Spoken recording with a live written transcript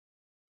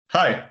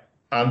Hi,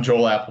 I'm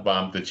Joel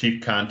Applebaum, the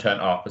Chief Content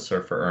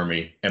Officer for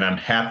ERMI, and I'm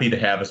happy to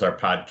have as our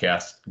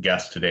podcast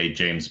guest today,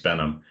 James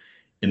Benham.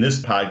 In this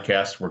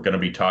podcast, we're going to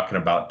be talking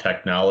about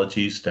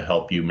technologies to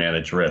help you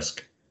manage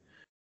risk.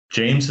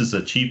 James is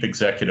the Chief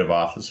Executive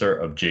Officer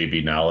of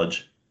JB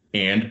Knowledge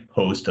and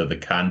host of the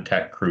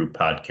Contact Crew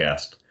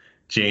podcast.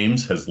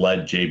 James has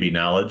led JB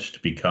Knowledge to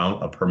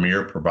become a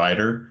premier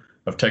provider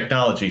of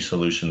technology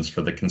solutions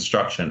for the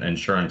construction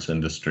insurance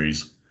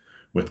industries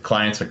with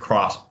clients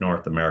across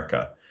North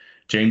America.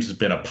 James has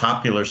been a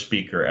popular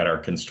speaker at our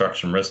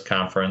construction risk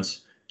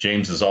conference.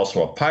 James is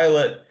also a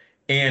pilot.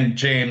 And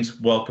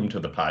James, welcome to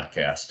the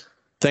podcast.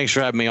 Thanks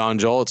for having me on,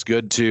 Joel. It's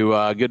good to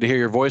hear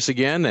your voice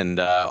again, and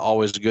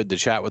always good to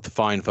chat with the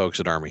fine folks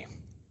at ERMI.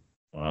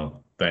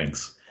 Well,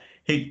 thanks.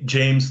 Hey,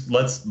 James,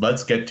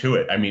 let's get to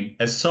it. I mean,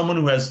 as someone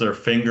who has their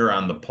finger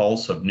on the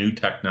pulse of new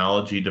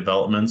technology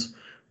developments,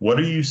 what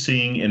are you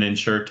seeing in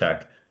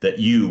InsurTech that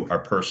you are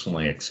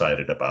personally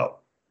excited about?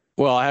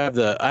 Well, I have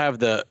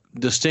the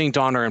distinct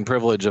honor and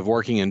privilege of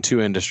working in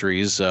two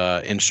industries,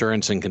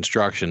 insurance and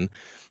construction.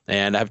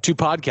 And I have two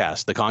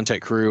podcasts, the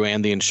Contact Crew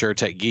and the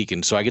InsurTech Geek.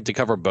 And so I get to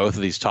cover both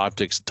of these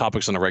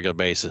topics on a regular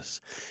basis.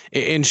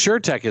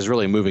 InsurTech is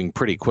really moving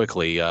pretty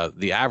quickly.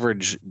 The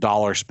average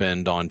dollar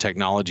spend on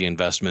technology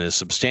investment is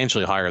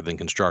substantially higher than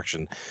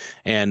construction.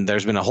 And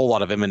there's been a whole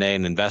lot of M&A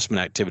and investment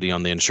activity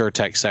on the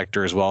InsurTech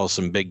sector, as well as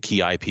some big key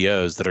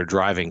IPOs that are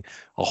driving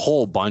a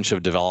whole bunch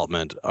of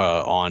development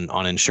on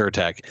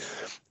InsurTech.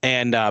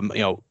 And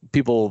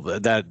people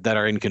that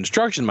are in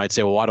construction might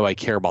say, well, why do I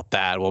care about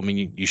that? Well, I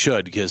mean, you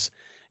should, because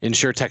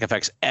InsurTech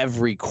affects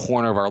every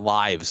corner of our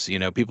lives.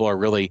 People are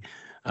really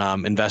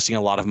investing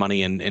a lot of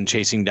money in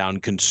chasing down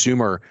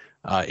consumer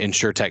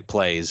InsurTech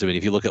plays. I mean,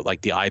 if you look at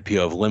like the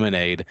IPO of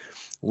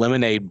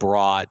Lemonade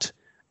brought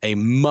a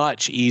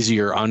much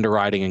easier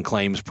underwriting and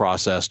claims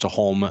process to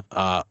home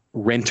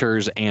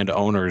renters and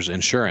owners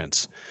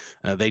insurance.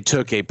 They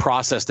took a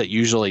process that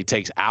usually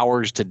takes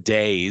hours to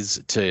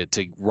days to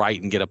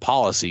write and get a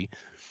policy,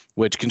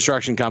 which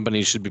construction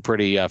companies should be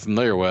pretty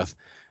familiar with,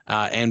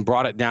 and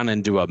brought it down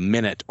into a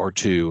minute or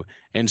two.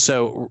 And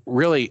so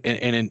really,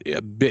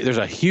 there's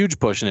a huge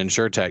push in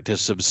InsurTech to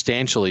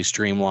substantially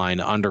streamline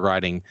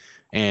underwriting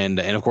and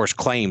of course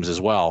claims as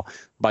well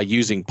by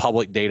using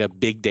public data,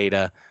 big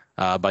data,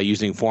 by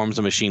using forms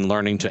of machine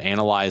learning to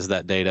analyze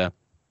that data,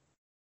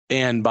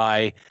 and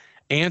by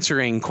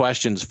answering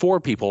questions for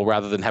people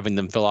rather than having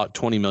them fill out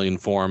 20 million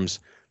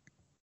forms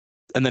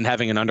and then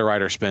having an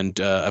underwriter spend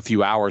a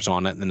few hours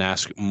on it and then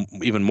ask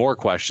even more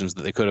questions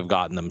that they could have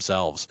gotten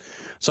themselves.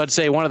 So I'd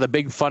say one of the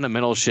big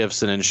fundamental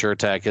shifts in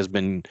InsurTech has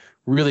been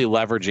really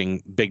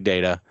leveraging big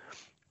data.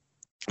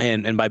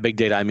 And by big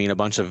data, I mean a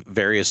bunch of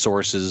various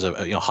sources of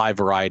high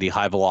variety,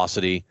 high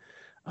velocity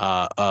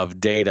of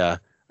data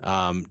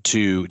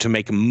to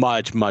make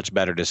much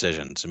better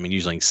decisions. I mean,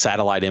 using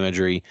satellite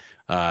imagery,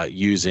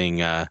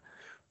 using a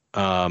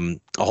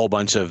whole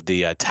bunch of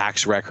the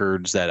tax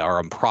records that are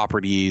on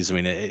properties. I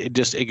mean,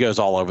 it goes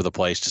all over the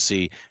place to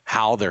see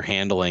how they're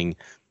handling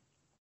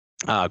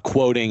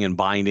quoting and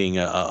binding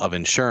of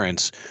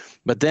insurance.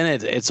 But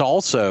then it's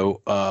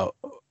also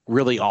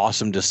really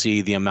awesome to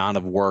see the amount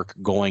of work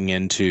going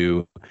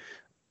into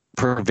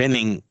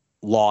preventing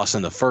loss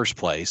in the first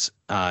place,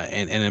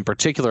 and in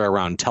particular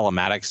around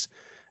telematics.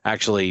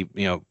 Actually,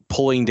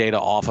 pulling data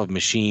off of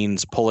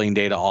machines, pulling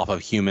data off of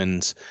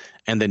humans,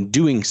 and then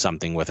doing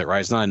something with it,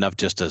 right? It's not enough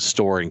just to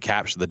store and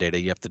capture the data.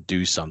 You have to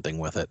do something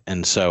with it.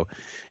 And so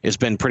it's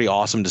been pretty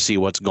awesome to see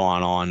what's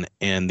gone on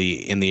in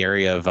the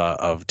area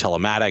of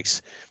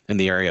telematics, in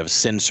the area of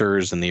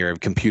sensors, in the area of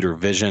computer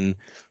vision,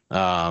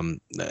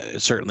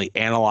 certainly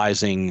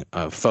analyzing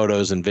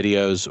photos and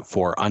videos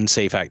for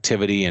unsafe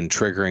activity and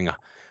triggering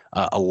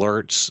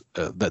alerts.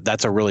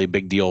 That's a really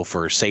big deal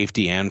for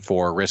safety and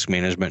for risk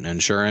management and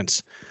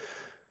insurance.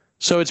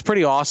 So it's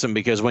pretty awesome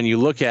because when you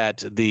look at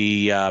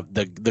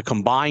the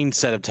combined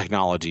set of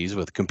technologies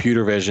with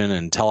computer vision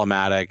and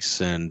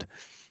telematics and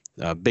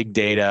big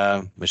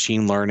data,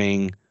 machine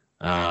learning,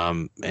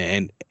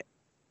 and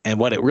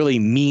what it really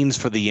means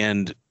for the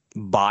end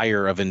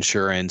buyer of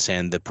insurance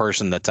and the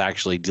person that's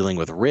actually dealing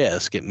with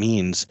risk, it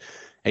means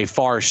a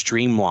far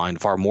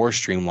more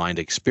streamlined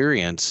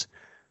experience,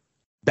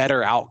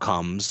 better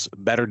outcomes,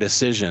 better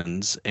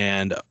decisions,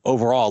 and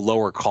overall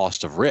lower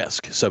cost of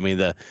risk. So, I mean,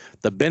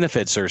 the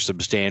benefits are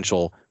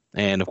substantial.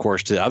 And of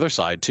course, to the other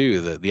side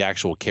too, the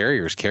actual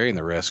carriers carrying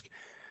the risk.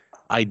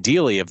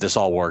 Ideally, if this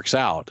all works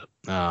out,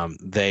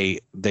 they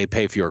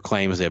pay fewer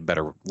claims, they have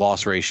better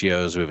loss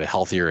ratios, we have a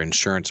healthier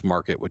insurance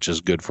market, which is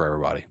good for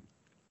everybody.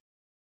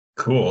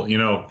 Cool.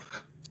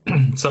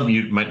 Something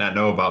you might not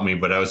know about me,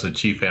 but I was a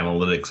chief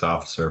analytics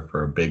officer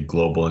for a big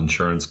global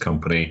insurance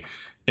company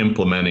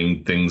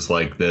implementing things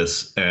like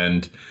this.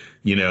 And,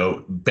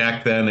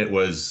 back then it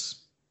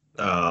was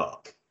a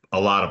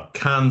lot of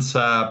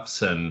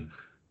concepts and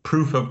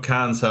proof of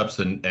concepts,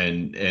 and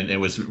it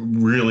was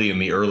really in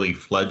the early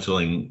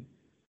fledgling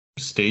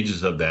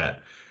stages of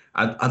that.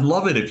 I'd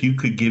love it if you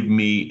could give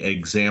me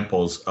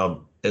examples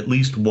of at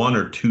least one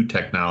or two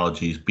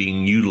technologies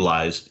being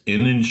utilized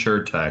in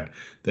InsurTech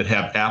that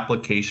have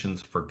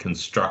applications for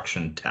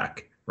construction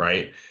tech,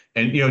 right?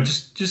 And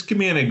just give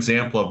me an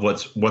example of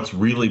what's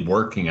really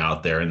working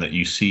out there and that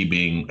you see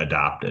being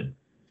adopted.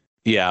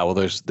 Yeah, well,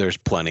 there's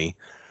plenty.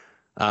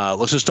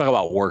 Let's just talk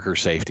about worker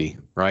safety,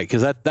 right?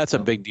 Because that's a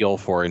big deal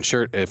for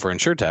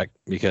InsurTech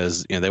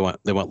because they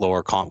want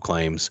lower comp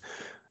claims,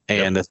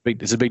 and Yep.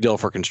 it's a big deal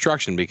for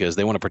construction because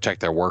they want to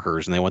protect their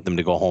workers and they want them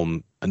to go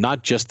home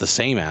not just the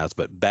same as,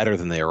 but better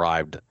than they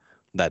arrived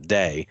that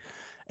day.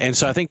 And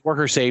so I think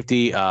worker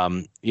safety,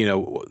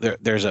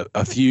 there's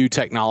a few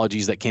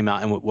technologies that came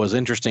out, and what was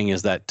interesting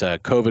is that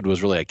COVID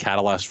was really a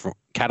catalyst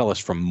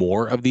for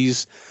more of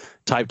these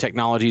type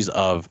technologies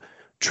of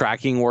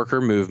tracking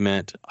worker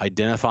movement,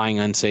 identifying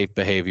unsafe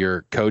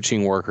behavior,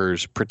 coaching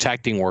workers,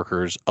 protecting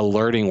workers,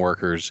 alerting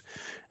workers,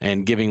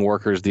 and giving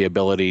workers the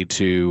ability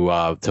to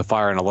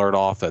fire an alert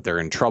off that they're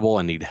in trouble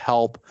and need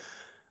help.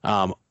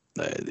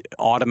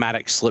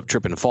 Automatic slip,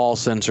 trip, and fall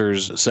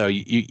sensors. So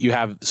you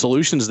have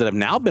solutions that have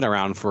now been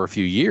around for a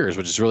few years,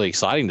 which is really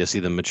exciting to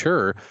see them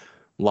mature,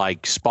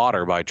 like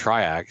Spotter by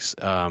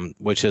Triax,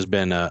 which has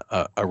been a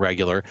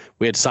regular.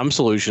 We had some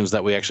solutions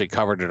that we actually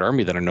covered at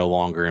IRMI that are no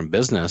longer in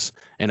business,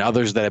 and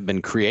others that have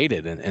been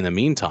created in the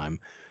meantime.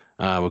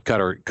 We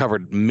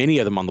covered many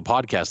of them on the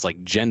podcast,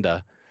 like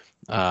Genda.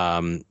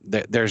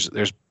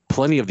 There's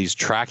plenty of these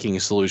tracking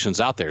solutions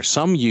out there.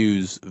 Some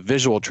use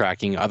visual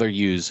tracking, other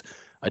use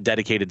a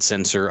dedicated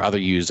sensor, other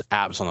use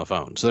apps on the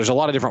phone. So there's a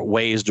lot of different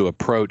ways to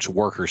approach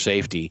worker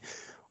safety.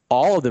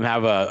 All of them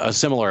have a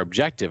similar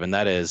objective, and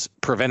that is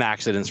prevent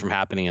accidents from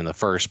happening in the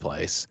first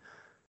place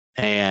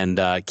and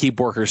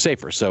keep workers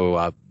safer.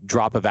 So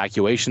drop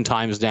evacuation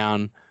times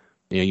down.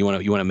 You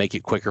want to make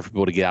it quicker for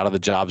people to get out of the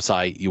job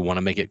site. You want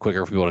to make it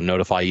quicker for people to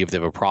notify you if they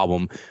have a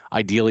problem.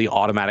 Ideally,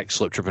 automatic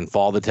slip, trip, and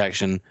fall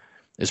detection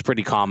is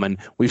pretty common.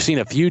 We've seen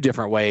a few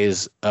different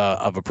ways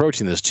of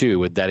approaching this too,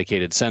 with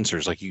dedicated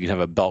sensors. Like you can have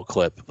a belt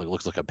clip that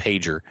looks like a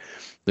pager.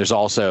 There's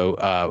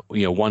also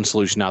one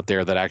solution out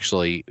there that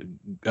actually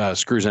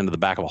screws into the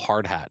back of a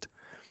hard hat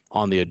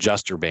on the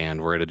adjuster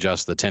band where it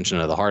adjusts the tension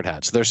of the hard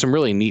hat. So there's some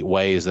really neat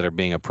ways that are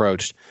being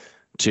approached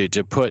to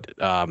put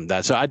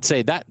that. So I'd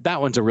say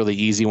that one's a really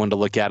easy one to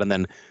look at. And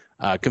then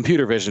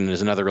computer vision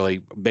is another really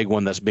big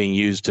one that's being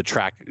used to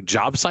track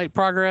job site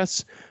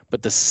progress.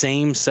 But the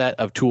same set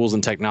of tools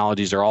and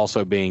technologies are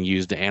also being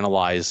used to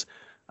analyze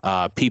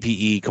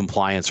PPE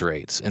compliance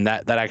rates. And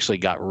that actually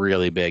got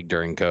really big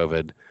during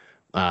COVID.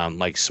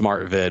 Like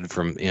SmartVid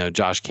from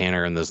Josh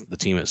Canner and the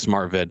team at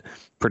SmartVid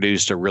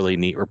produced a really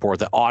neat report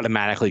that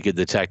automatically could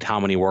detect how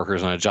many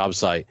workers on a job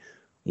site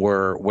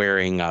were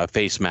wearing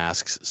face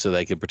masks so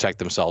they could protect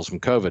themselves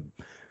from COVID.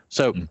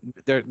 So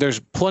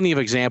there's plenty of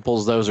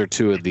examples. Those are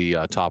two of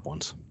the top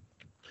ones.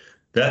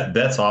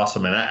 That's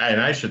awesome, and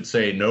I should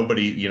say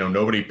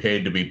nobody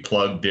paid to be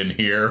plugged in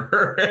here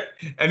or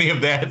any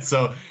of that.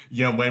 So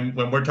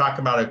when we're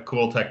talking about a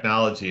cool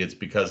technology, it's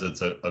because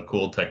it's a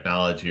cool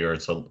technology or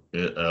it's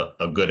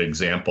a good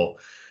example.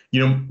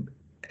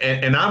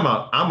 And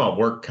I'm a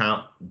work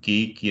comp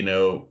geek.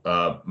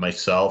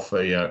 Myself.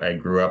 I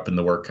grew up in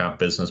the work comp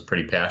business,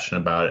 pretty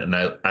passionate about it, and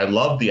I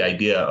love the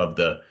idea of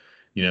the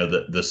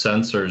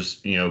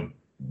sensors.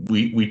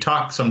 We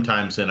talk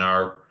sometimes in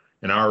our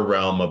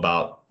realm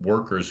about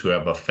workers who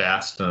have a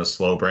fast and a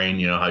slow brain,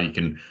 how you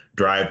can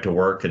drive to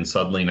work and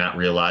suddenly not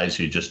realize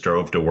you just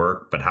drove to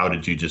work, but how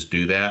did you just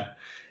do that?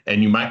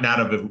 And you might not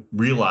have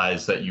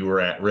realized that you were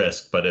at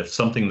risk, but if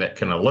something that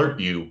can alert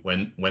you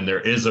when there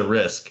is a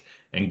risk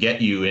and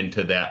get you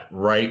into that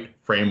right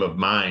frame of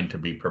mind to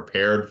be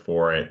prepared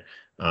for it,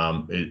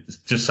 it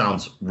just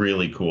sounds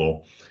really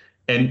cool.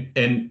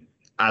 And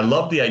I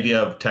love the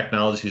idea of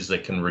technologies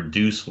that can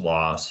reduce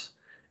loss.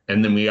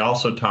 And then we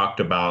also talked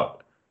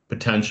about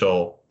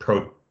potential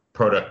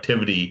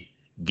productivity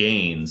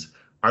gains.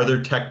 Are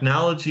there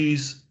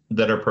technologies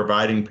that are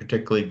providing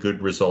particularly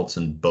good results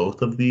in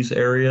both of these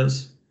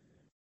areas?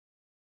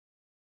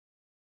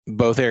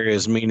 Both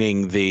areas,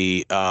 meaning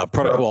the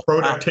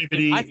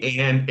productivity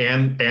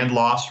and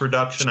loss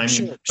reduction. I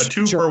mean, a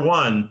two for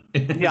one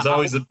is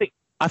always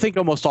I think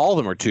almost all of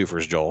them are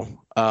twofers, Joel.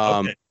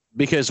 Okay.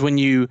 Because when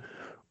you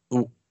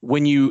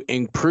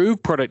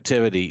improve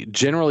productivity,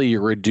 generally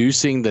you're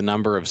reducing the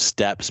number of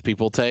steps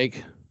people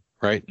take,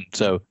 right?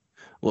 So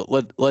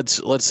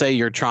let's say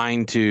you're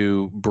trying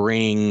to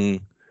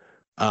bring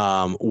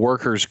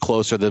workers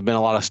closer. There've been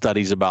a lot of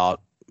studies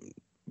about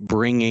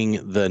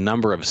bringing the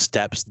number of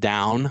steps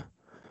down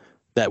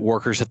that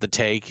workers have to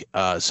take.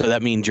 So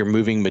that means you're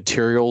moving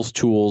materials,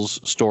 tools,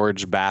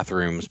 storage,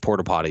 bathrooms,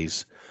 porta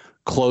potties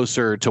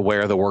closer to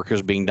where the work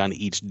is being done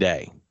each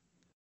day.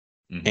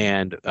 Mm-hmm.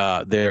 And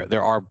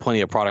there are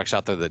plenty of products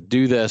out there that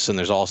do this, and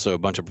there's also a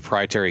bunch of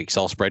proprietary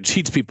Excel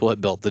spreadsheets people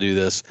have built to do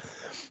this.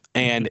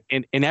 And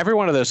in every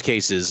one of those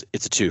cases,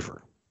 it's a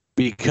twofer,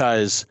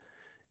 because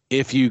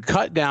if you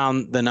cut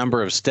down the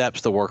number of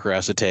steps the worker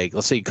has to take,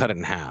 let's say you cut it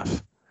in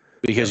half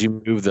because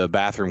you move the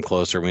bathroom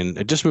closer. I mean,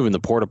 just moving the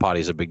porta potty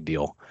is a big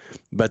deal,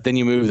 but then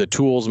you move the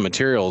tools and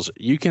materials,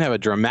 you can have a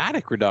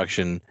dramatic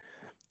reduction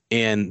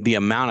in the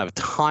amount of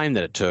time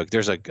that it took.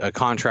 There's a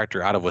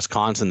contractor out of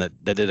Wisconsin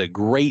that did a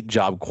great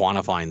job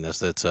quantifying this.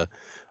 That's a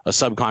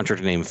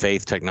subcontractor named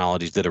Faith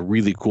Technologies, did a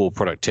really cool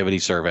productivity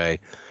survey.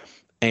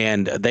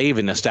 And they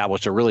even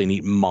established a really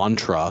neat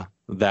mantra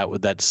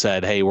that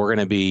said, hey, we're going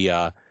to be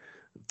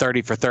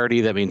 30 for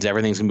 30. That means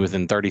everything's going to be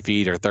within 30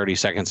 feet or 30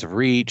 seconds of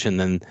reach. And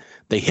then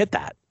they hit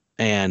that.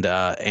 And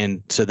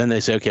so then they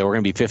say, okay, we're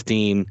going to be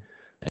 15,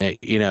 I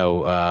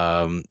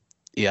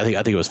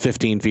think it was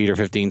 15 feet or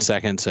 15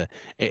 seconds.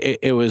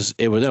 It was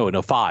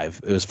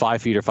 5. It was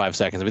 5 feet or 5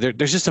 seconds. I mean,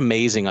 there's just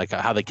amazing like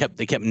how they kept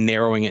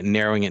narrowing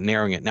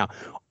it. Now,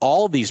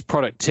 all these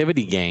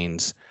productivity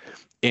gains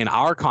in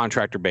our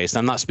contractor base.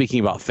 I'm not speaking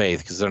about Faith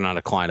because they're not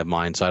a client of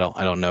mine, so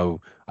I don't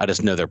know. I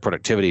just know their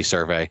productivity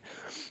survey.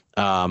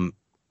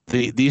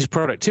 These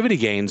productivity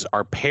gains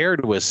are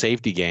paired with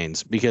safety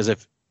gains, because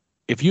if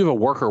you have a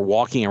worker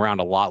walking around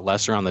a lot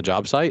less around the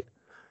job site,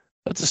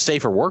 that's a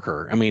safer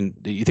worker. I mean,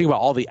 you think about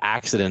all the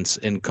accidents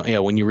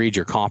when you read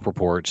your comp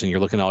reports and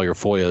you're looking at all your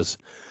FOIAs,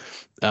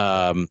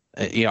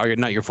 you're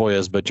not your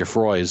FOIAs, but your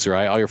FROIs,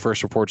 right? All your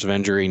first reports of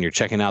injury, and you're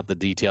checking out the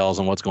details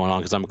on what's going on,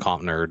 because I'm a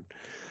comp nerd.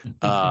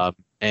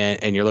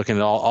 And you're looking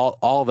at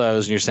all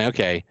those, and you're saying,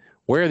 okay,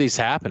 where are these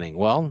happening?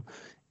 Well,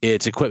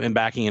 it's equipment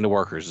backing into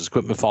workers, it's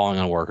equipment falling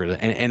on workers,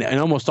 and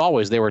almost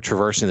always they were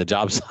traversing the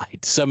job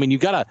site. So I mean, you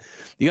got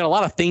a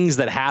lot of things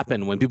that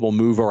happen when people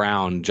move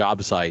around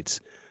job sites,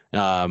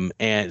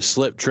 and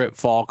slip, trip,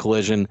 fall,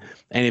 collision.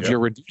 And if you're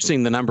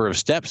reducing the number of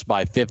steps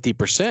by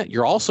 50%,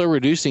 you're also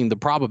reducing the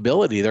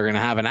probability they're going to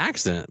have an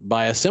accident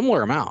by a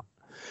similar amount.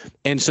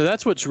 And so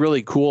that's what's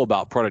really cool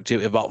about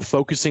productivity, about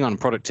focusing on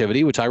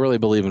productivity, which I really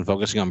believe in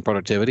focusing on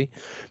productivity,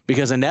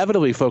 because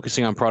inevitably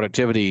focusing on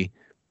productivity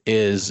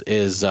is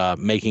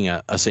making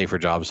a safer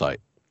job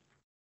site.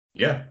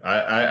 Yeah,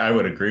 I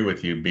would agree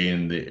with you.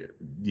 Being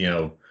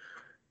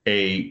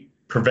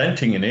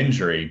preventing an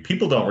injury,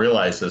 people don't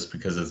realize this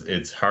because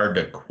it's hard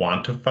to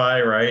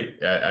quantify,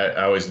 right?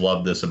 I always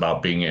love this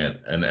about being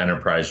an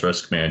enterprise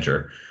risk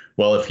manager.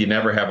 Well, if you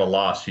never have a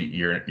loss,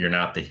 you're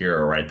not the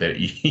hero, right? That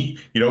you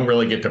don't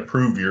really get to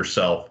prove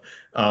yourself.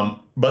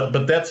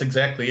 But that's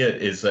exactly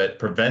it. Is that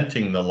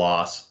preventing the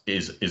loss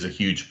is a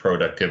huge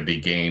productivity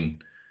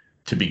gain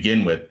to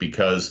begin with,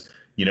 because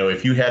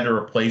if you had to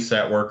replace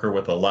that worker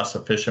with a less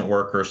efficient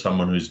worker,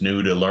 someone who's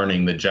new to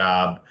learning the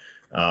job,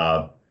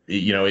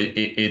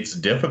 it's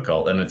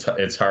difficult, and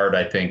it's hard.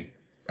 I think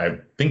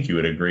you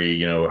would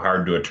agree.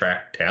 Hard to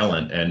attract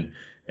talent,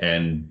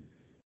 and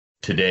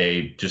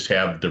today just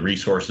have the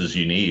resources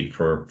you need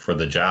for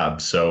the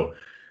job. So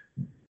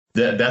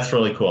that's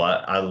really cool.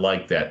 I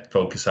like that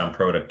focus on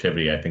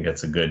productivity. I think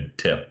that's a good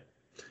tip.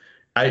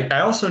 I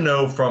also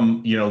know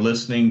from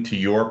listening to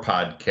your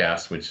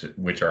podcasts,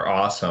 which are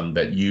awesome,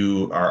 that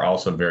you are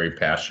also very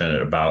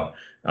passionate about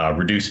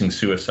reducing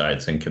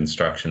suicides in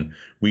construction.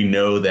 We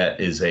know that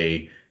is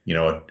a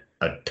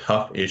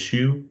tough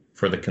issue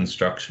for the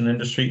construction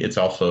industry. It's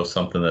also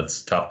something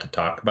that's tough to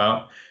talk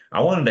about.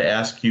 I wanted to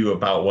ask you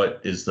about what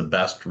is the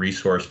best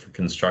resource for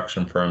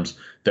construction firms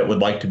that would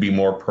like to be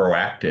more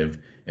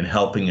proactive in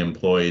helping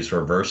employees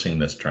reversing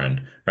this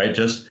trend, right?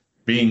 Just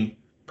being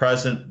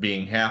present,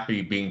 being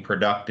happy, being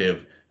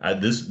productive.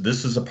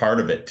 This is a part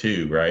of it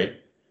too, right?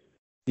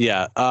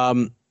 Yeah.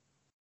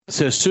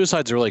 So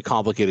suicide's a really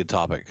complicated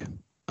topic.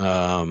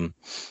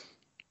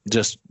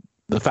 Just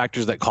the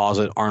factors that cause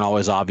it aren't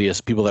always obvious.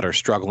 People that are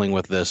struggling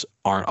with this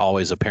aren't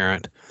always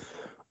apparent.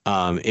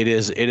 It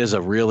is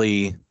a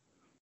really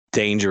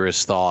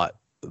dangerous thought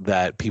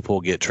that people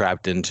get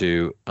trapped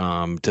into,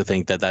 to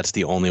think that that's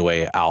the only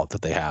way out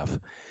that they have.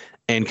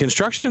 And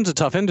construction is a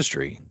tough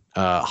industry,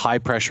 high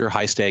pressure,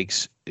 high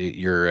stakes.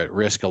 You're at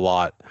risk a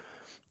lot.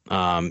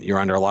 You're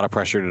under a lot of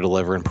pressure to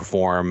deliver and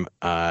perform.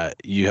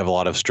 You have a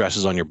lot of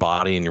stresses on your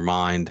body and your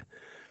mind.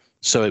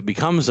 So it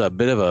becomes a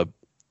bit of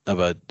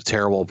a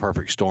terrible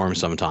perfect storm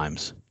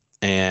sometimes.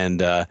 And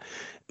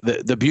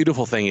the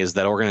beautiful thing is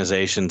that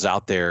organizations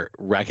out there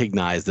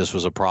recognize this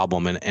was a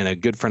problem. And a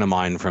good friend of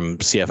mine from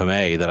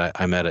CFMA that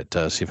I met at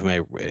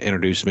CFMA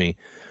introduced me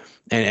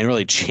and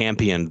really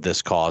championed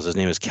this cause. His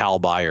name is Cal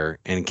Beyer.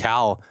 And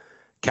Cal's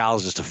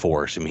just a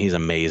force. I mean, he's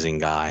an amazing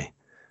guy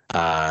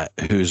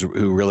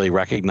who really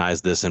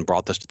recognized this and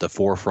brought this to the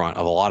forefront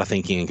of a lot of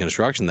thinking in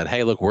construction, that,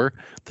 hey, look,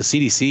 the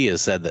CDC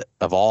has said that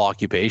of all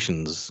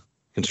occupations,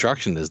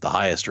 construction is the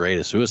highest rate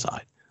of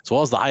suicide, as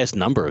well as the highest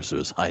number of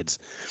suicides.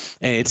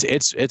 And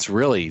it's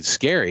really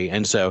scary.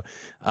 And so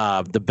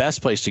the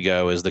best place to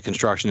go is the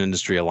Construction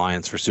Industry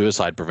Alliance for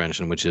Suicide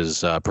Prevention, which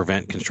is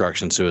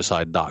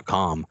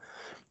preventconstructionsuicide.com,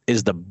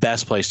 is the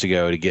best place to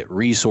go to get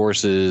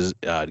resources,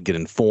 get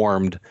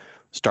informed,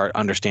 start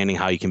understanding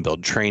how you can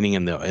build training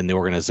in the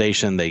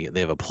organization. They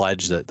have a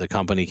pledge that the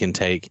company can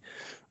take.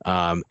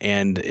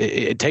 And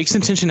it takes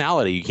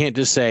intentionality. You can't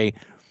just say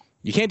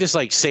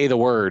the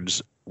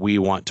words, "We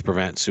want to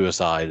prevent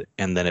suicide,"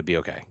 and then it'd be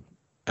okay.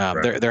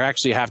 Right. There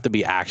actually have to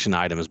be action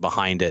items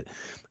behind it.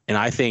 And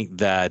I think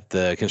that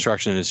the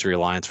Construction Industry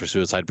Alliance for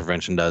Suicide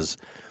Prevention does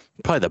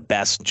probably the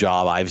best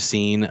job I've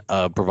seen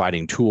of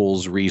providing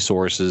tools,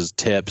 resources,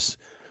 tips,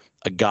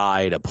 a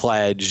guide, a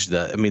pledge.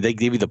 They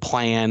give you the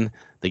plan,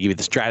 they give you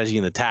the strategy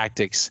and the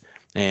tactics.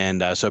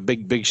 And so a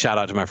big shout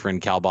out to my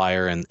friend Cal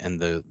Beyer and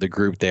the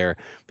group there,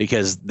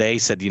 because they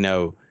said,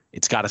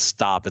 it's got to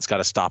stop. It's got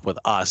to stop with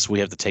us. We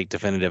have to take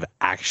definitive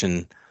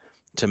action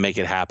to make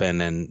it happen,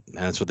 and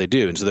that's what they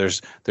do. And so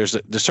there's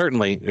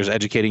certainly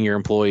educating your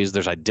employees.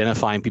 There's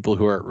identifying people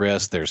who are at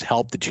risk. There's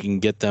help that you can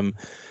get them.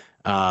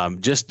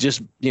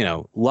 Just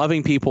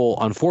loving people.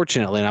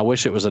 Unfortunately, and I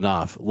wish it was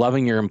enough.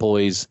 Loving your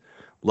employees,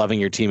 loving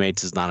your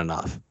teammates is not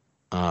enough.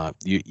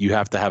 You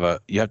have to have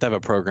a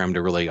program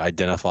to really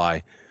identify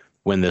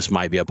when this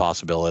might be a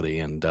possibility,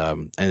 and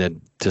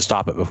then to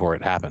stop it before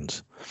it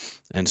happens.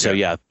 And so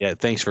yeah.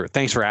 Thanks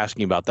for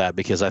asking about that,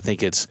 because I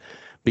think it's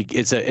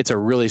a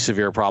really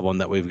severe problem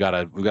that we've got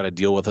to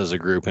deal with as a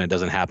group, and it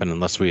doesn't happen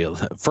unless we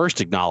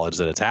first acknowledge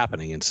that it's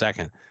happening, and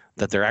second,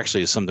 that there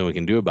actually is something we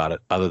can do about it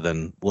other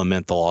than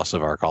lament the loss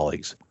of our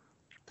colleagues.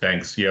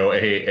 Thanks.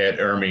 Hey, at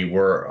ERMI,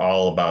 we're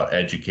all about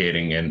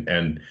educating,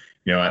 and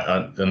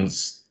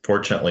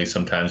unfortunately,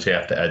 sometimes you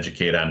have to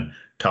educate on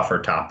tougher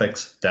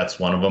topics. That's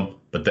one of them.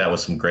 But that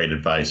was some great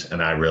advice,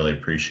 and I really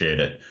appreciate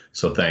it.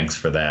 So thanks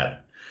for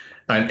that.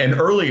 And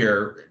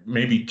earlier,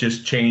 maybe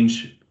just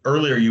change.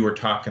 Earlier, you were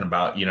talking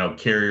about,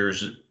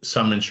 carriers,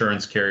 some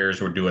insurance carriers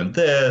were doing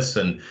this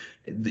and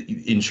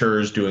the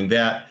insurers doing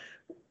that.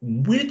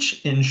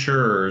 Which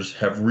insurers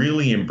have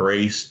really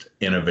embraced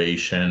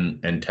innovation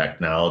and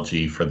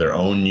technology for their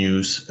own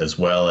use, as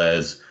well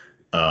as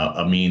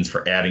a means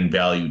for adding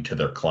value to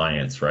their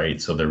clients, right?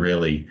 So they're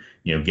really,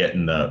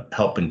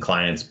 helping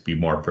clients be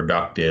more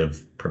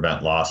productive,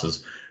 prevent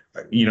losses,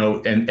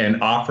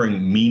 and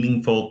offering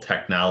meaningful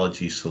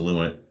technology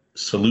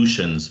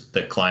solutions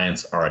that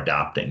clients are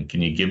adopting.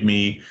 Can you give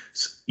me,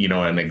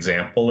 an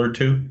example or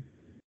two?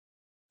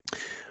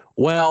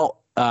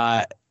 Well,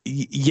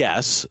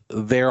 yes,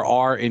 there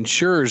are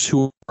insurers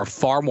who are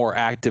far more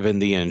active in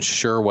the in the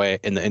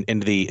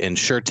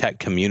InsurTech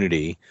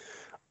community.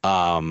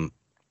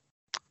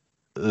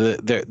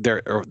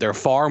 They're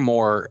far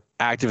more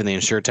active in the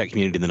InsurTech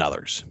community than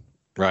others,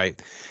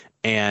 right?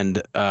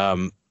 And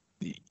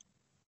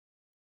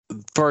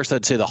first,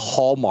 I'd say the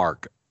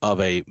hallmark of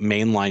a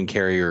mainline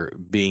carrier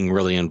being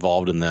really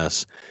involved in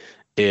this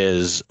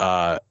is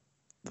a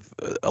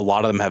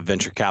lot of them have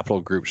venture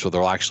capital groups, so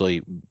they'll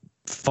actually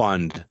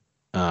fund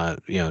new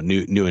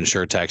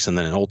InsurTechs and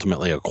then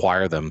ultimately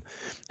acquire them,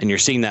 and you're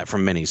seeing that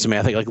from many. So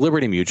I think like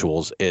Liberty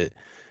Mutuals,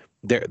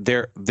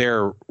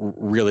 they're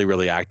really,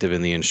 really active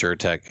in the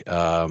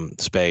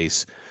InsurTech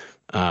space,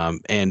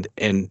 and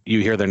you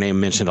hear their name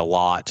mentioned a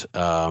lot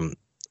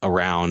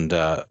around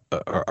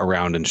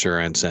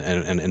insurance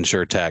and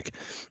InsurTech,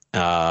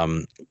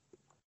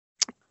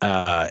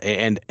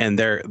 and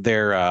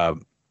they're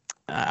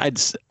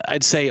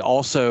I'd say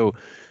also,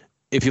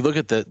 if you look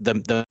at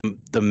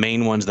the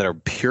main ones that are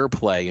pure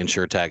play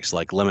InsurTechs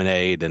like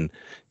Lemonade, and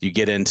you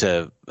get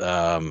into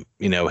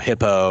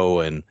Hippo,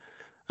 and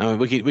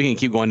we can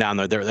keep going down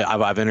there.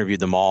 I've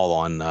interviewed them all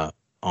on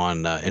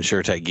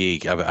InsurTech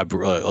Geek.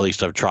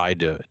 I've tried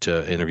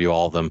to interview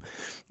all of them.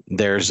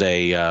 There's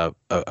a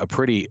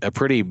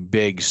pretty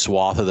big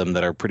swath of them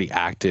that are pretty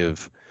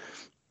active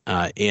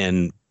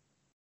in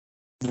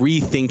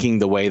rethinking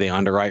the way they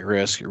underwrite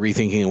risk,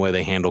 rethinking the way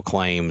they handle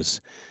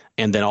claims,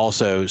 and then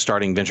also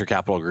starting venture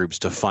capital groups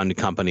to fund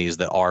companies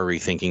that are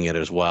rethinking it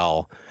as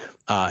well.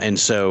 And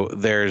so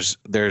there's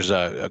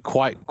a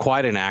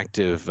quite an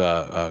active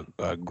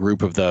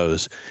group of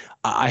those.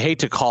 I hate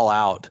to call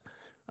out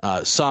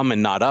some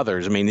and not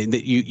others. I mean,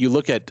 you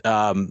look at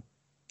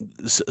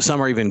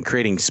some are even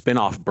creating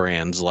spin-off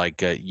brands, like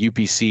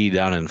UPC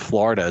down in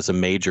Florida is a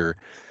major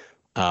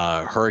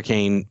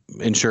hurricane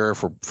insurer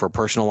for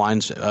personal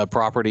lines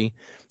property.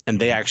 And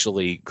they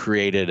actually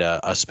created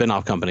a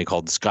spin-off company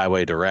called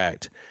Skyway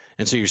Direct.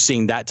 And so you're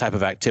seeing that type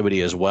of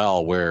activity as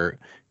well, where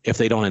if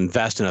they don't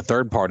invest in a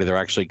third party, they're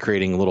actually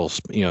creating little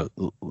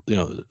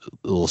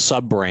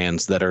sub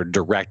brands that are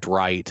direct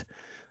write,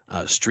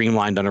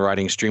 streamlined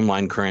underwriting,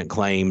 streamlined current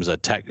claims, a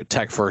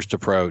tech first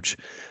approach.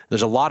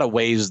 There's a lot of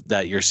ways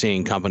that you're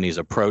seeing companies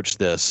approach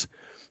this,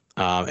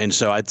 and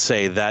so I'd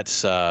say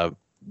that's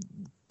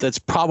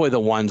probably the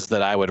ones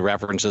that I would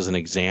reference as an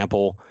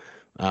example,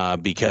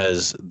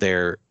 because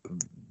they've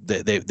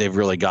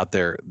really got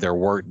their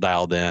work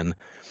dialed in.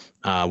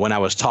 When I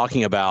was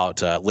talking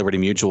about Liberty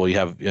Mutual,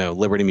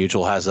 Liberty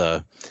Mutual has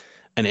an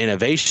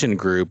innovation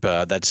group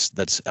that's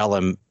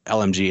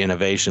LMG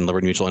Innovation,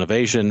 Liberty Mutual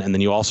Innovation, and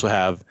then you also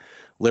have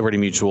Liberty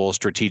Mutual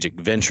Strategic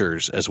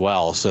Ventures as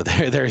well. So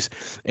there's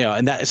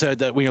and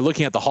that when you're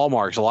looking at the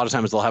hallmarks, a lot of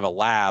times they'll have a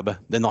lab,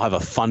 then they'll have a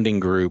funding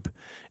group,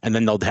 and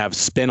then they'll have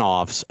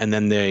spin-offs, and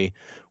then they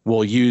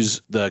will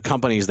use the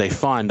companies they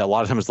fund. A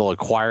lot of times they'll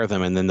acquire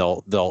them, and then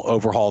they'll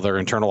overhaul their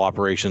internal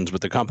operations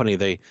with the company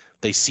they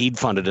seed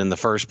funded in the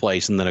first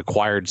place and then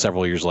acquired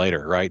several years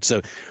later, right?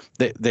 So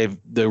the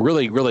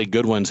really, really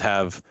good ones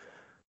have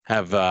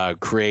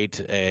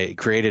created a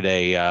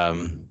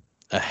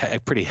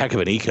pretty heck of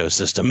an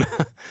ecosystem.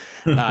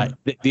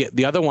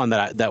 The other one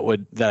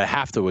that I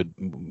have to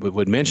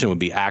would mention would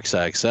be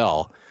AXA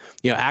XL.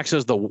 AXA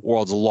is the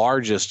world's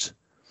largest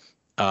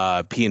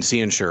P&C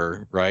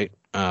insurer, right?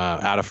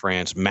 Out of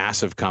France,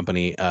 massive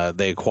company.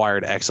 They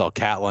acquired XL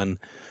Catlin.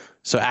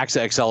 So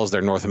AXA XL is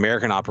their North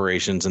American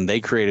operations, and they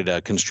created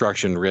a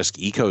construction risk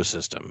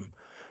ecosystem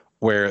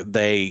where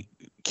they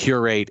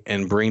curate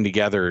and bring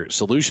together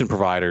solution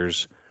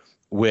providers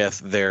with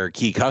their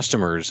key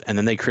customers. And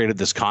then they created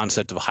this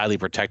concept of highly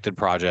protected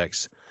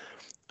projects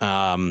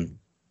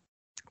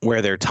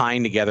where they're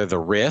tying together the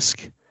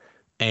risk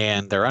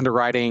and their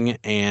underwriting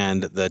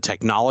and the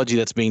technology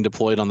that's being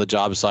deployed on the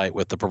job site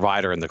with the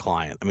provider and the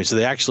client. I mean, so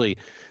they actually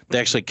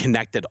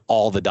connected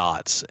all the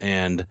dots.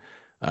 And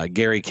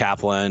Gary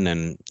Kaplan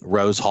and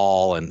Rose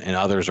Hall and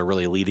others are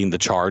really leading the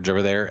charge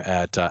over there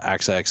at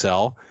AXA XL.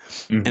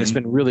 Mm-hmm. And it's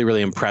been really,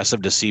 really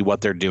impressive to see what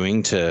they're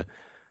doing to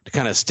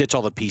kind of stitch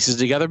all the pieces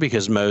together,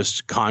 because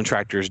most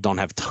contractors don't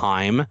have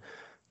time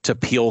to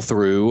peel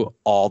through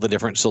all the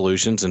different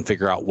solutions and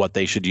figure out what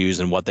they should use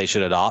and what they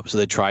should adopt. So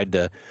they tried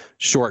to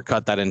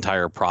shortcut that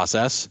entire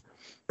process.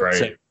 Right.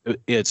 So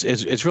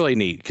it's really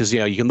neat because,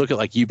 you can look at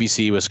like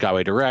UPC with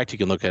Skyway Direct. You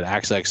can look at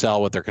AXA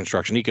XL with their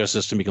construction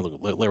ecosystem. You can look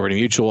at Liberty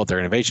Mutual with their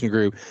innovation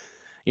group.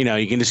 You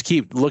can just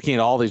keep looking at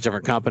all these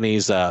different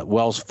companies.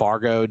 Wells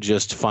Fargo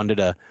just funded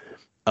a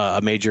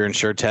major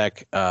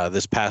insurtech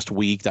this past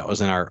week. That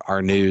was in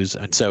our news.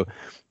 And so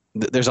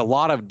there's a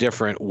lot of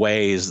different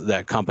ways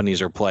that companies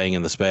are playing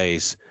in the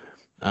space.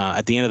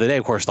 At the end of the day,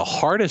 of course, the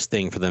hardest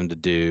thing for them to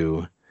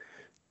do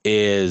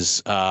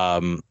is,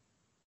 the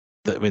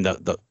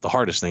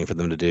hardest thing for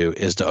them to do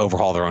is to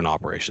overhaul their own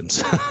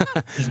operations,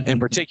 in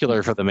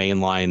particular for the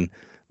mainline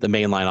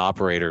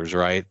operators,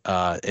 right?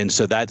 And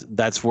so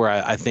that's where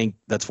I think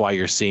that's why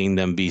you're seeing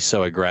them be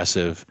so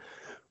aggressive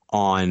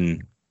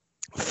on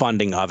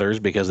funding others,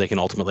 because they can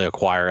ultimately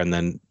acquire and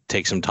then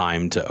take some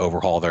time to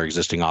overhaul their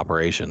existing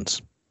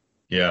operations.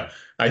 Yeah,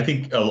 I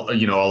think, a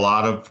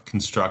lot of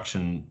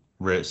construction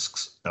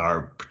risks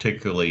are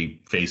particularly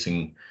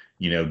facing,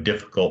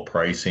 difficult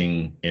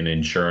pricing in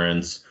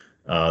insurance.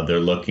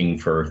 They're looking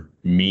for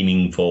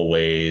meaningful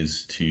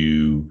ways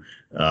to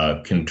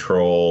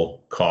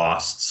control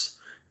costs.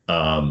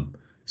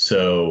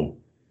 So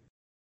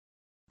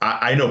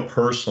I know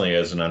personally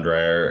as an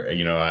underwriter,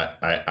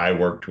 I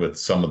worked with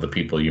some of the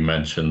people you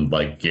mentioned,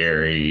 like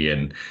Gary,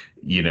 and,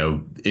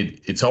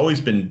 it's always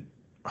been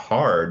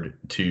hard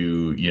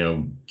to,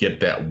 get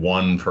that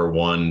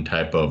 1-for-1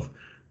 type of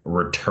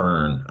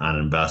return on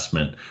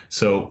investment.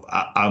 So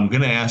I'm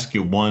going to ask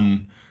you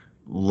one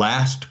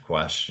last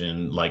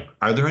question. Like,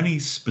 are there any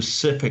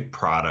specific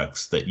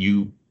products that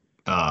you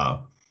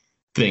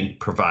think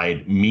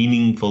provide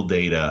meaningful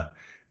data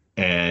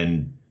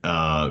and,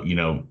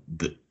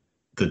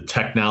 the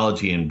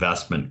technology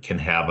investment can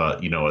have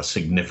a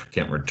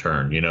significant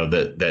return,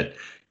 that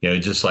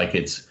just like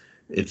it's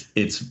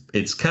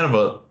kind of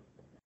a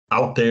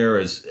out there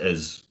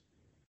as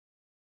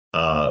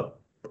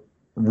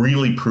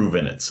really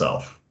proven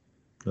itself.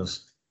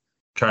 Just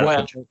try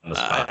to put you on the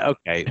spot.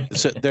 Okay,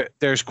 so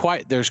there's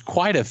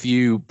quite a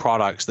few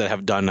products that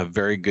have done a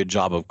very good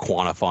job of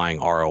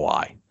quantifying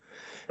ROI.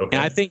 Okay.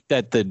 And I think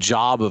that the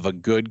job of a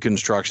good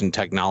construction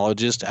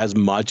technologist, as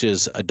much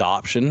as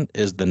adoption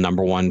is the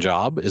number one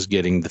job, is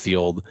getting the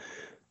field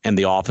and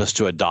the office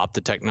to adopt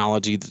the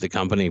technology that the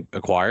company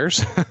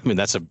acquires. I mean,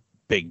 that's a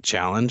big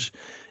challenge.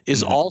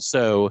 Is mm-hmm.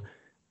 also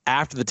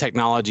after the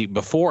technology,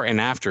 before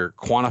and after,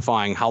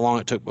 quantifying how long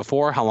it took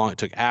before, how long it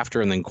took after,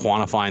 and then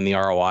quantifying the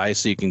ROI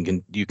so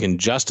you can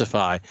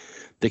justify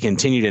the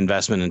continued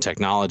investment in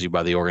technology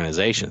by the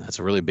organization. That's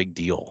a really big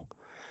deal.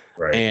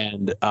 Right.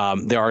 And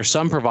there are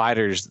some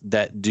providers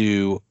that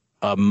do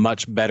a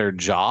much better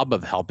job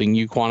of helping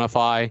you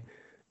quantify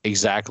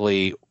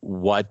exactly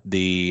what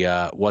the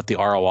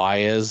ROI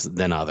is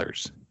than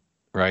others,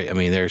 right? I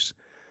mean, there's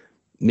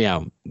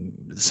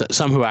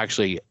some who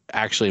actually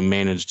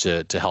manage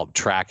to help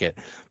track it.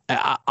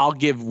 I'll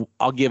give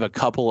a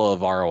couple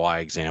of ROI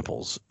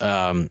examples.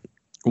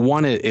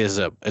 One is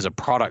a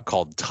product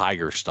called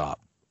TigerStop,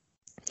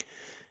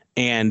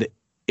 and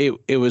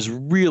it was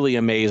really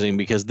amazing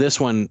because this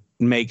one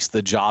makes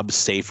the job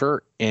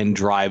safer and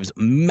drives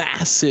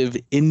massive,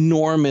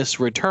 enormous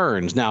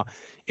returns. Now,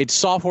 it's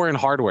software and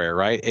hardware,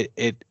 right?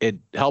 It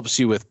helps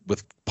you with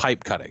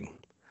pipe cutting.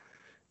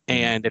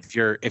 And if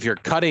you're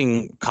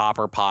cutting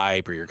copper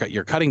pipe, or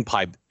you're cutting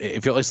pipe,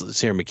 if you're, let's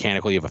say you're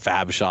mechanical, you have a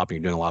fab shop and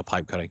you're doing a lot of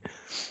pipe cutting,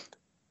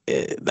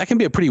 that can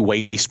be a pretty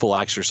wasteful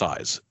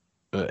exercise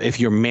if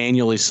you're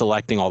manually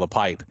selecting all the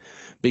pipe,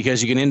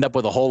 because you can end up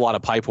with a whole lot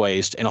of pipe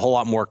waste and a whole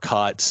lot more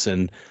cuts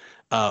and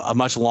a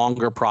much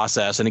longer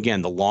process. And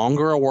again, the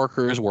longer a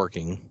worker is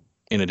working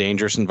in a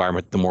dangerous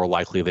environment, the more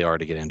likely they are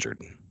to get injured.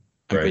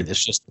 I mean,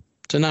 it's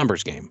a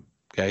numbers game.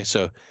 Okay,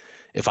 so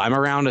if I'm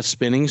around a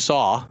spinning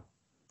saw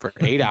for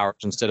 8 hours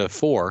instead of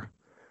 4,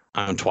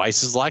 I'm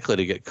twice as likely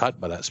to get cut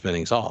by that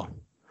spinning saw.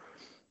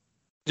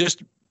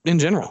 Just in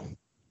general.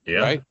 Yeah.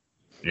 Right.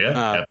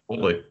 Yeah,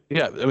 absolutely.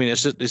 Yeah. I mean,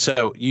 it's just,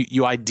 so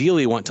you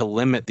ideally want to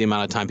limit the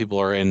amount of time people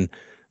are in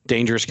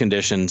dangerous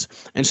conditions.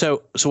 And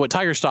so what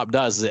TigerStop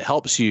does is it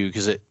helps you,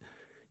 because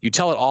You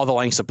tell it all the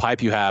lengths of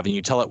pipe you have, and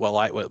you tell it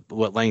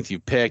what length you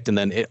picked, and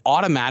then it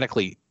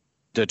automatically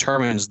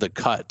determines the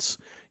cuts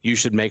you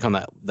should make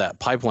on that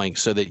pipe length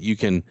so that you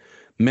can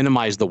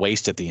minimize the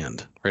waste at the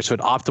end, right? So it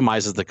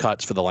optimizes the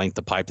cuts for the length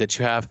of pipe that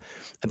you have.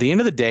 At the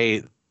end of the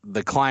day,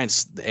 the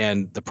clients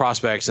and the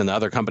prospects and the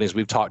other companies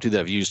we've talked to that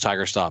have used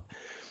TigerStop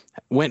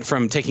went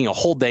from taking a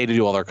whole day to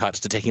do all their cuts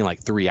to taking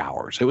like 3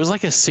 hours. It was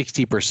like a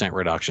 60%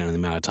 reduction in the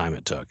amount of time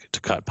it took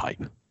to cut pipe.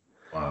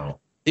 Wow.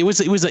 It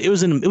was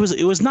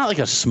not like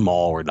a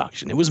small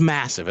reduction. It was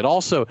massive. It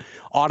also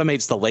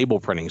automates the label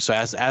printing. So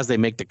as they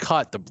make the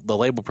cut, the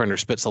label printer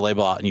spits the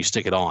label out and you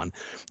stick it on.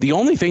 The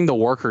only thing the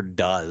worker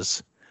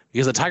does,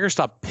 because the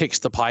TigerStop picks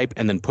the pipe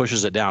and then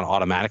pushes it down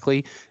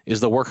automatically, is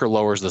the worker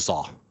lowers the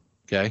saw.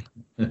 Okay,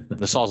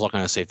 the saw is all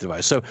kind of safety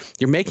device. So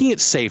you're making it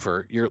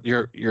safer.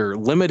 You're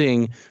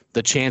limiting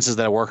the chances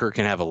that a worker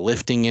can have a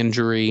lifting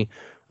injury.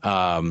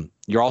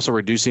 You're also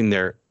reducing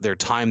their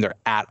time they're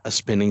at a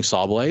spinning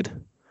saw blade,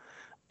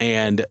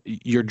 and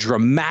you're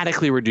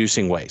dramatically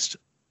reducing waste.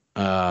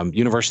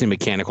 University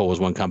Mechanical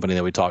was one company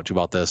that we talked to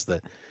about this.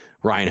 That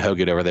Ryan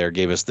Hogan over there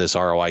gave us this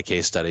ROI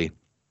case study,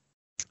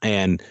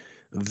 and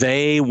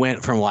they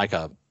went from like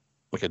a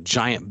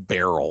giant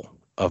barrel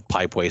of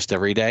pipe waste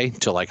every day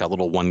to like a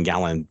little 1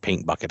 gallon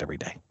paint bucket every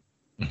day.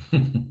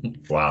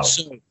 Wow.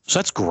 So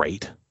that's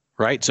great,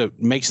 right? So it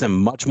makes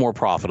them much more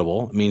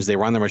profitable. It means they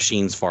run their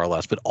machines far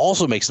less, but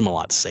also makes them a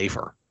lot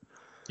safer.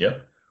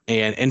 Yep.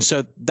 And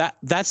so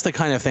that's the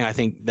kind of thing I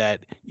think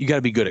that you got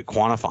to be good at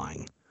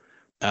quantifying.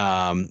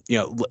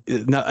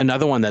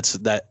 Another one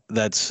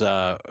that's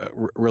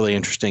really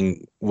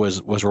interesting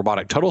was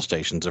robotic total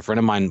stations. A friend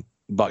of mine,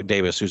 Buck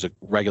Davis, who's a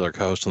regular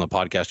co-host on the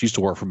podcast, used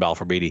to work for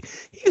Balfour Beatty.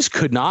 He just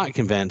could not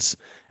convince,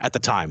 at the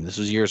time, this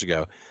was years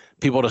ago,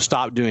 people to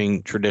stop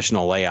doing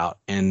traditional layout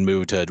and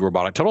move to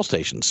robotic total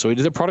stations. So he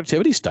did a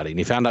productivity study, and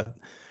he found out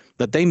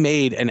that they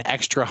made an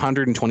extra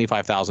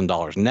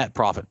 $125,000 net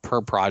profit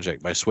per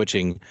project by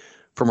switching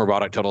from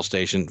robotic total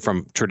station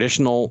from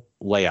traditional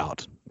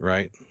layout,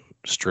 right,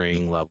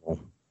 string level,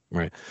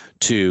 right,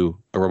 to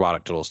a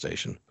robotic total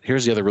station.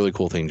 Here's the other really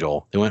cool thing,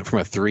 Joel. They went from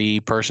a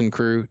 3-person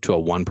crew to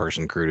a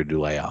 1-person crew to do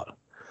layout.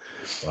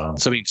 Wow.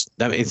 So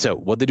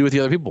what'd they do with the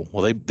other people?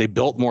 Well, they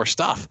built more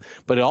stuff,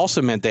 but it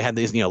also meant they had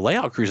these,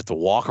 layout crews have to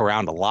walk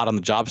around a lot on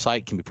the job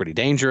site, can be pretty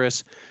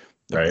dangerous.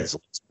 Right.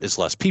 It's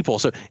less people.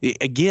 So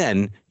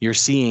again, you're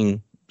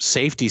seeing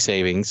safety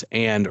savings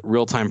and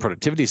real-time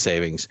productivity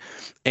savings.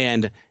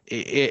 And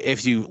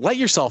if you let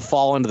yourself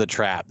fall into the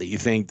trap that you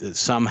think that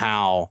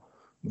somehow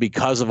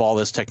because of all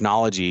this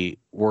technology,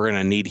 we're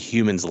going to need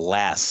humans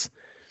less,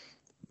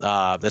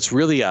 that's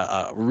really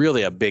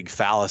a big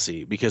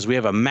fallacy, because we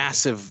have a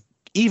massive,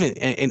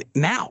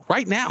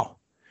 right now,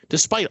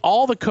 despite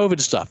all the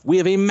COVID stuff, we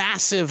have a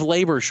massive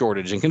labor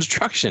shortage in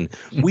construction.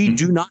 We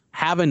do not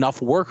have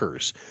enough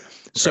workers.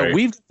 So Right.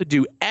 We've got to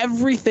do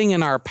everything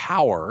in our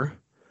power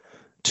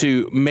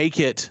to make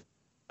it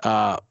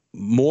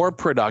more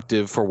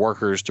productive for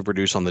workers to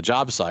produce on the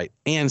job site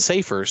and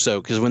safer.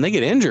 So, because when they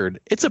get injured,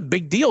 it's a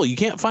big deal. You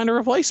can't find a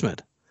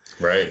replacement.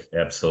 Right.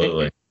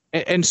 Absolutely.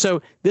 And so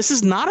this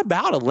is not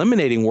about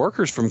eliminating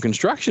workers from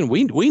construction.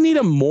 We need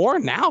them more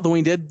now than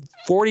we did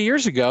 40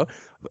 years ago.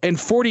 And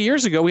 40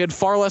 years ago, we had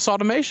far less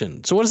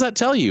automation. So what does that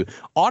tell you?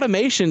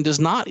 Automation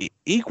does not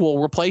equal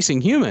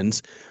replacing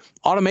humans.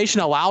 Automation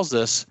allows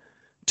us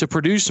to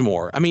produce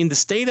more. I mean, the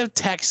state of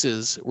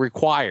Texas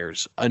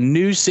requires a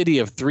new city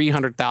of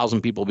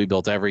 300,000 people be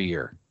built every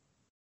year.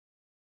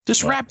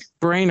 Just wrap your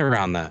brain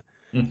around that.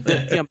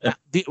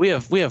 We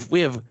have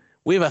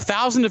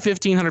 1,000 to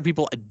 1,500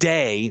 people a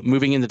day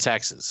moving into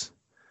Texas.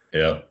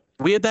 Yeah.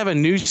 We have to have a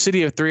new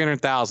city of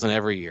 300,000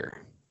 every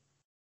year.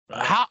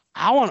 How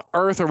on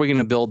earth are we going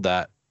to build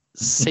that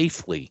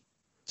safely,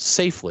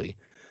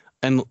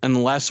 and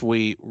unless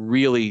we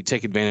really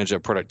take advantage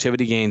of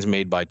productivity gains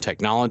made by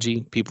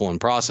technology, people, and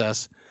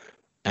process,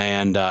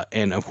 and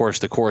of course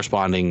the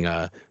corresponding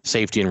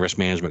safety and risk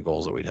management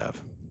goals that we'd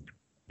have.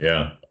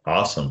 Yeah.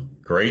 Awesome.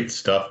 Great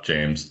stuff,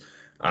 James.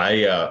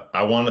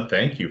 I want to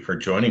thank you for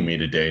joining me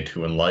today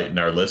to enlighten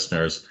our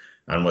listeners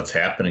on what's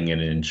happening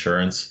in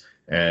insurance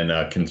and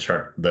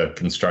the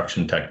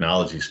construction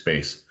technology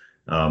space.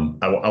 I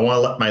want to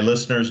let my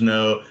listeners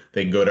know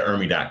they can go to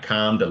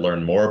IRMI.com to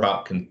learn more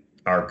about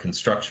our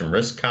Construction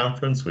Risk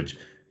Conference, which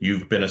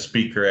you've been a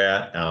speaker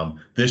at.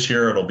 This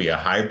year, it'll be a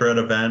hybrid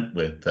event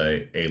with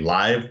a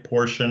live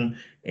portion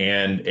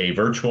and a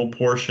virtual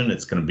portion.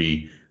 It's going to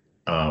be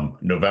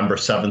November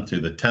 7th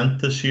through the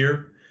 10th this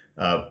year.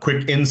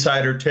 Quick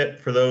insider tip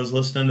for those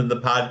listening to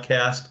the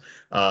podcast.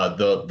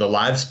 The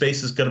live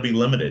space is going to be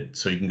limited.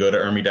 So you can go to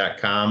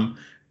IRMI.com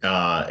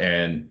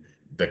and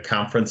the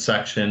conference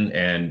section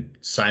and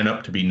sign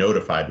up to be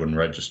notified when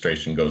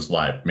registration goes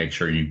live. Make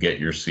sure you get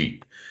your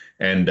seat.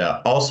 And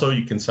also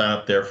you can sign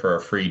up there for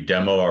a free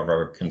demo of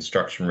our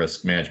construction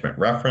risk management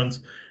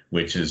reference,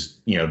 which is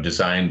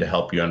designed to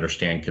help you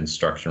understand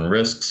construction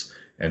risks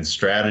and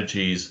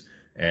strategies,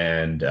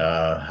 and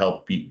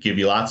give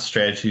you lots of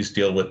strategies to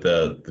deal with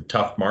the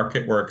tough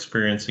market we're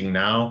experiencing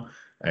now,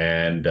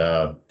 and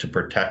to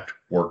protect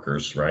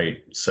workers,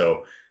 right?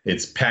 So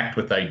it's packed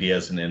with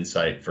ideas and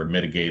insight for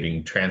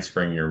mitigating,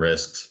 transferring your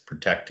risks,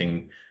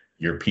 protecting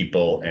your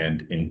people,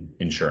 and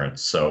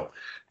insurance. So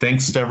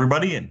thanks to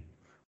everybody, and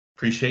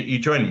appreciate you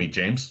joining me,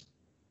 James.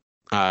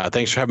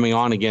 Thanks for having me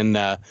on again.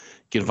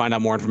 You can find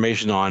out more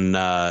information on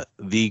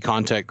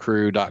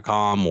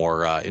thecontentcrew.com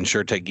or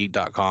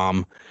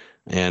insuretechgeek.com.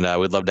 And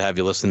we'd love to have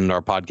you listen to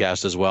our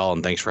podcast as well.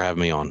 And thanks for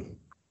having me on.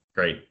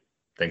 Great.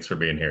 Thanks for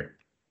being here.